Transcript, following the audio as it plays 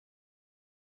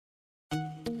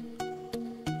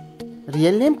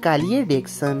Real name Kaileia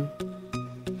Dixon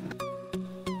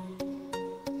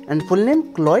and full name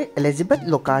Chloe Elizabeth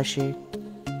Lukasiak.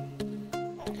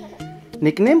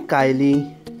 Nickname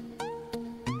Kaileia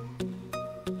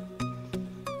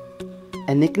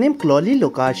and nickname Chloe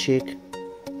Lukasiak.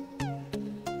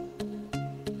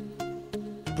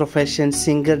 Profession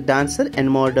singer, dancer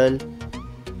and model.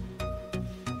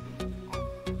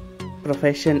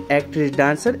 Profession actress,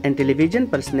 dancer and television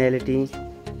personality.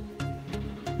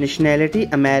 Nationality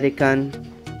American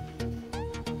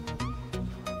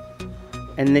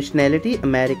and nationality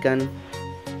American.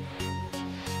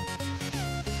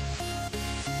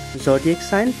 Zodiac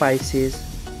sign Pisces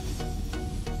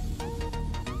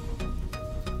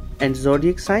and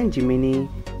zodiac sign Gemini.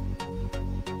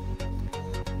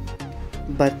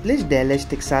 Birthplace Dallas,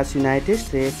 Texas, United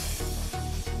States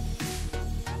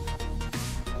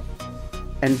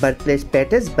and birthplace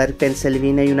Petersburg,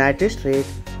 Pennsylvania, United States.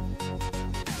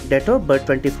 Date of birth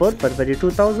 24 February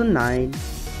 2009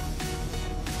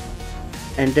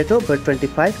 and date of birth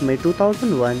 25 May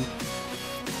 2001.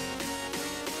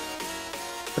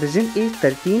 Present age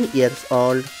 13 years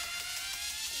old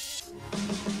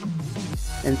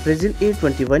and present age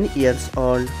 21 years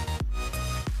old.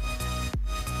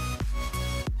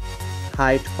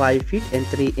 Height 5 feet and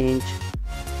 3 inch.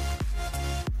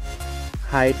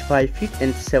 Height 5 feet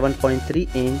and 7.3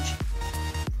 inch.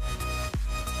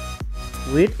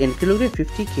 Weight in kilogram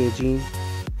 50 kg.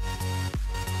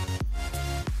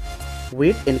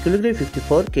 Weight in kilogram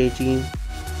 54 kg.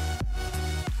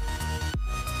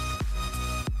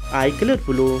 Eye color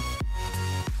blue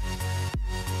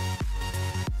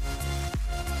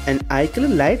and eye color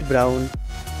light brown.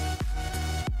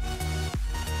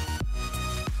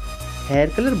 Hair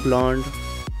color blonde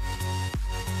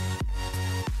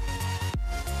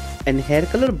and hair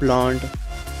color blonde.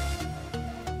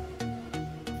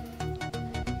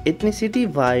 Ethnicity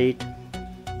white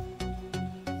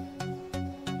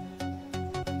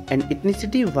and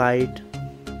ethnicity white.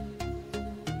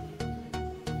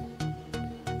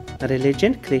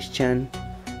 Religion Christian.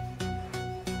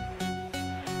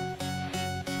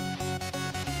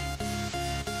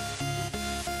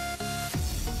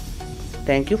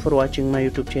 Thank you for watching my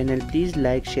YouTube channel. Please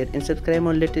like, share and subscribe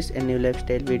on latest and new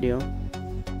lifestyle video.